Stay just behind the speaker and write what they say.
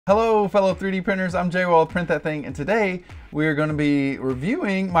Hello fellow 3D printers, I'm Jay with Print That Thing, and today we're going to be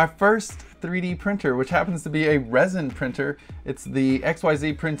reviewing my first 3D printer, which happens to be a resin printer. It's the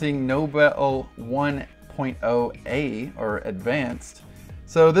XYZ Printing Nobel 1.0A, or Advanced.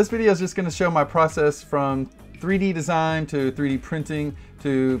 So this video is just going to show my process from 3D design to 3D printing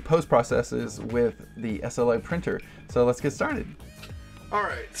to post processes with the SLA printer. So let's get started.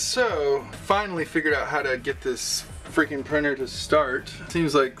 Alright, so finally figured out how to get this freaking printer to start.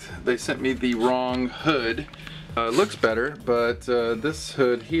 Seems like they sent me the wrong hood. Looks better, but this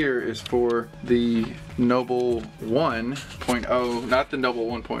hood here is for the Nobel 1.0, not the Nobel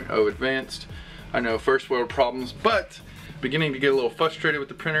 1.0 Advanced. I know, first world problems, but beginning to get a little frustrated with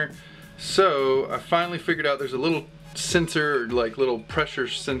the printer. So I finally figured out there's a little sensor, like little pressure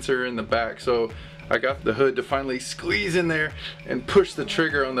sensor in the back. So I got the hood to finally squeeze in there and push the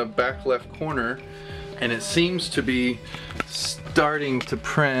trigger on the back left corner, and it seems to be starting to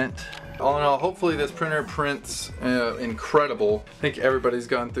print. All in all, hopefully this printer prints incredible. I think everybody's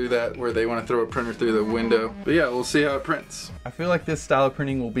gone through that where they want to throw a printer through the window. But yeah, we'll see how it prints. I feel like this style of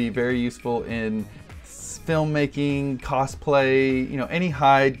printing will be very useful in filmmaking, cosplay, you know, any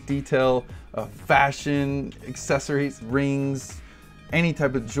high detail fashion, accessories, rings, any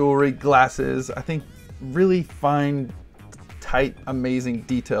type of jewelry, glasses. I think really fine, tight, amazing,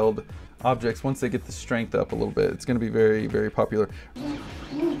 detailed objects, once they get the strength up a little bit, it's going to be very, very popular.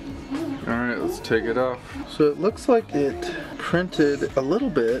 Alright, let's take it off. So it looks like it printed a little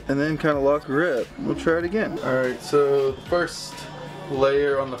bit and then kind of lost grip. We'll try it again. Alright, so the first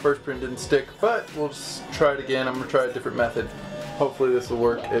layer on the first print didn't stick, but we'll just try it again. I'm going to try a different method. Hopefully this will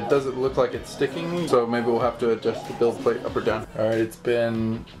work. It doesn't look like it's sticking, so maybe we'll have to adjust the build plate up or down. Alright, it's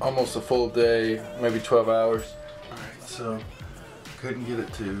been almost a full day, maybe 12 hours. Alright, so couldn't get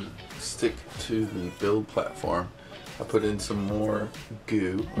it to stick to the build platform. I put in some more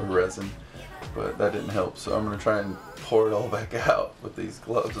goo or resin, but that didn't help. So I'm going to try and pour it all back out with these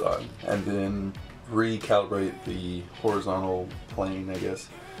gloves on, and then recalibrate the horizontal plane, I guess,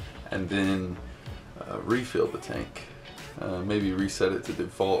 and then refill the tank. Maybe reset it to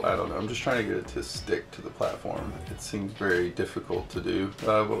default, I don't know. I'm just trying to get it to stick to the platform. It seems very difficult to do,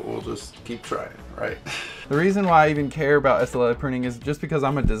 but we'll just keep trying, right? The reason why I even care about SLA printing is just because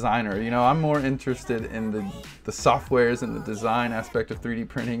I'm a designer. You know, I'm more interested in the softwares and the design aspect of 3D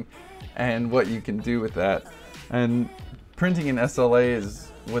printing and what you can do with that. And printing in SLA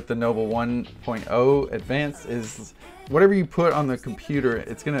is, with the Nobel 1.0 Advanced, is whatever you put on the computer,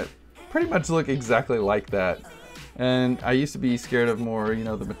 it's gonna pretty much look exactly like that. And I used to be scared of more, you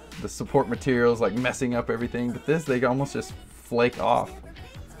know, the support materials like messing up everything, but this, they almost just flake off.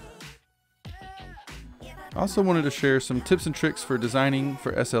 I also wanted to share some tips and tricks for designing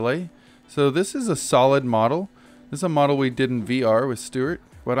for SLA. So this is a solid model. This is a model we did in VR with Stuart,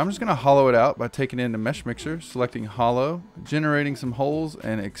 but I'm just going to hollow it out by taking it into Mesh Mixer, selecting hollow, generating some holes,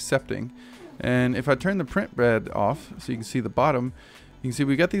 and accepting. And if I turn the print bed off so you can see the bottom, you can see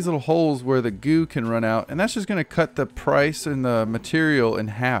we got these little holes where the goo can run out, and that's just going to cut the price and the material in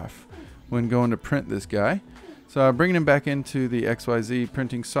half when going to print this guy. So I'm bringing him back into the XYZ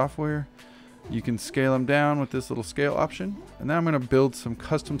printing software. You can scale them down with this little scale option, and now I'm going to build some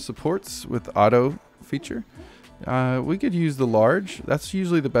custom supports with auto feature. We could use the large. That's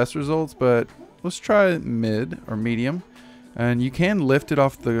usually the best results, but let's try mid or medium. And you can lift it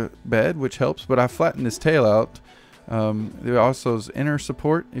off the bed, which helps, but I flattened this tail out. There also is inner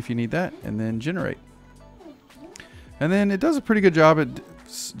support if you need that, and then generate. And then it does a pretty good job at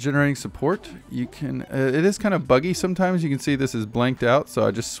generating support. You can, it is kind of buggy sometimes. You can see this is blanked out, so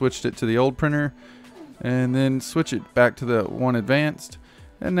I just switched it to the old printer and then switch it back to the one Advanced,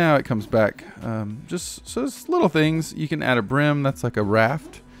 and now it comes back. Just so it's little things. You can add a brim, that's like a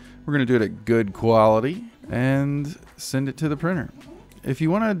raft. We're going to do it at good quality and send it to the printer. If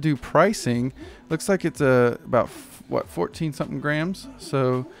you want to do pricing, looks like it's about what, 14 something grams.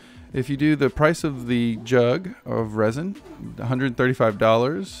 So if you do the price of the jug of resin,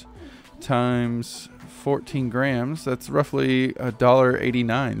 $135 times 14 grams, that's roughly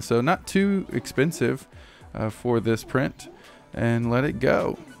 $1.89. So not too expensive for this print, and let it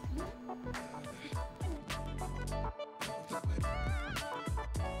go.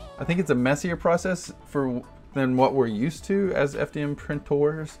 I think it's a messier process than what we're used to as FDM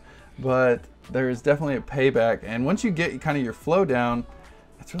printers, but there is definitely a payback, and once you get kind of your flow down,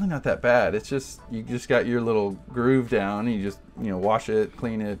 it's really not that bad. It's just, you just got your little groove down, and you just, you know, wash it,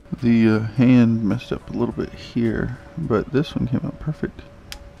 clean it. The hand messed up a little bit here, but this one came out perfect.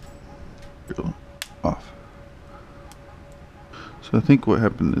 Off. So I think what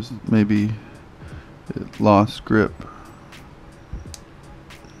happened is maybe it lost grip.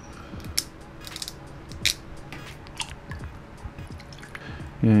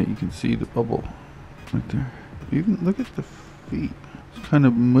 Yeah, you can see the bubble right there. You can look at the feet. It's kind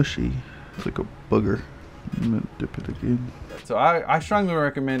of mushy. It's like a booger. I'm gonna dip it again. So I strongly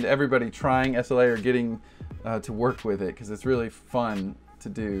recommend everybody trying SLA or getting to work with it, because it's really fun to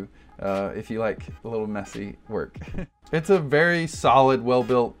do if you like a little messy work. It's a very solid,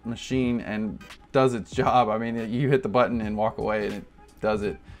 well-built machine and does its job. I mean, you hit the button and walk away and it does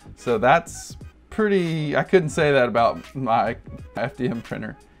it. So that's pretty, I couldn't say that about my FDM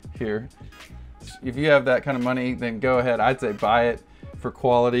printer here. If you have that kind of money, then go ahead. I'd say buy it for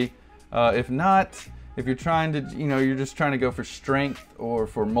quality. If not, if you're trying to, you're just trying to go for strength or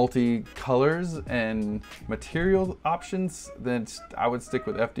for multi colors and material options, then I would stick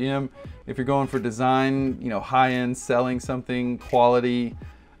with FDM. If you're going for design, high end, selling something, quality,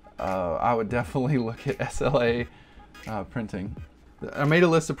 I would definitely look at SLA printing. I made a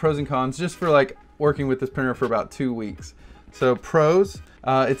list of pros and cons just for like working with this printer for about 2 weeks. So pros,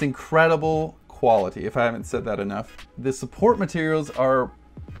 it's incredible quality, if I haven't said that enough. The support materials are,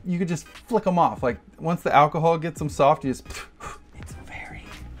 you could just flick them off. Like once the alcohol gets them soft, you just, it's very,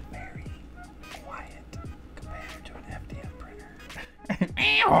 very quiet compared to an FDM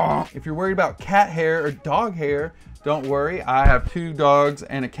printer. If you're worried about cat hair or dog hair, don't worry. I have 2 dogs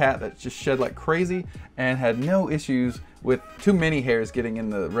and a cat that just shed like crazy and had no issues with too many hairs getting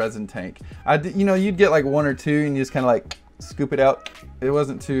in the resin tank. You'd get like 1 or 2 and you just kind of like scoop it out. It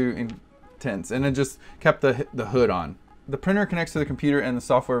wasn't too intense, and it just kept the hood on. The printer connects to the computer and the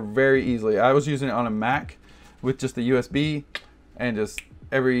software very easily. I was using it on a Mac with just the USB and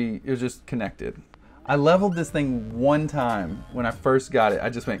it was just connected. I leveled this thing 1 time when I first got it. I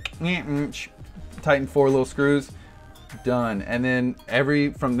just went, tightened 4 little screws, done. And then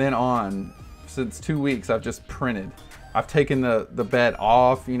from then on, since 2 weeks, I've just printed. I've taken the bed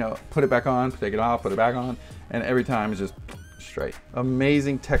off, put it back on, take it off, put it back on, and every time it's just straight.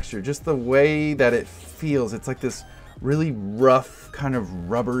 Amazing texture, just the way that it feels. It's like this really rough, kind of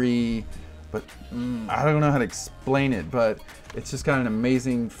rubbery, but I don't know how to explain it, but it's just got an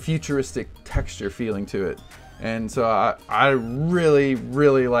amazing futuristic texture feeling to it. And so I really,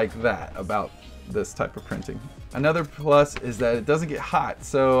 really like that about this type of printing. Another plus is that it doesn't get hot,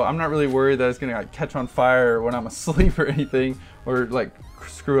 so I'm not really worried that it's gonna like catch on fire when I'm asleep or anything, or like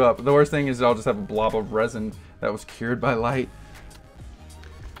screw up. The worst thing is I'll just have a blob of resin that was cured by light.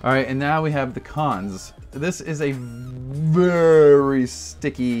 All right, and now we have the cons. This is a very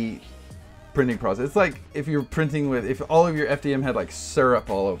sticky printing process. It's like if you're printing if all of your FDM had like syrup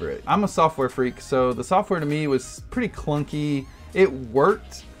all over it. I'm a software freak, so the software to me was pretty clunky. It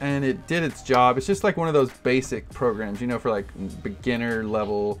worked and it did its job. It's just like one of those basic programs, for like beginner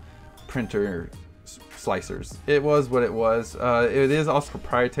level printer slicers. It was what it was. It is also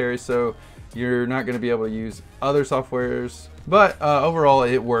proprietary, so you're not going to be able to use other softwares, but overall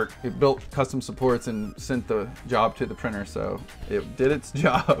it worked. It built custom supports and sent the job to the printer, so it did its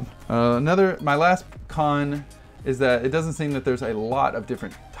job. My last con is that it doesn't seem that there's a lot of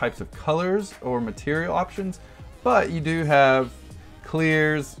different types of colors or material options, but you do have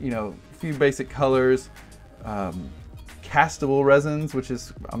clears, a few basic colors, castable resins, which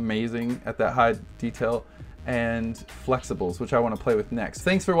is amazing at that high detail, and flexibles, which I want to play with next.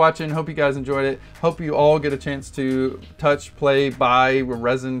 Thanks for watching. Hope you guys enjoyed it. Hope you all get a chance to touch, play, buy a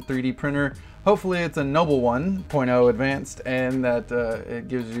resin 3D printer. Hopefully it's a Nobel 1.0 advanced, and that it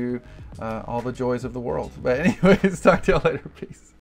gives you all the joys of the world. But anyways, talk to y'all later. Peace.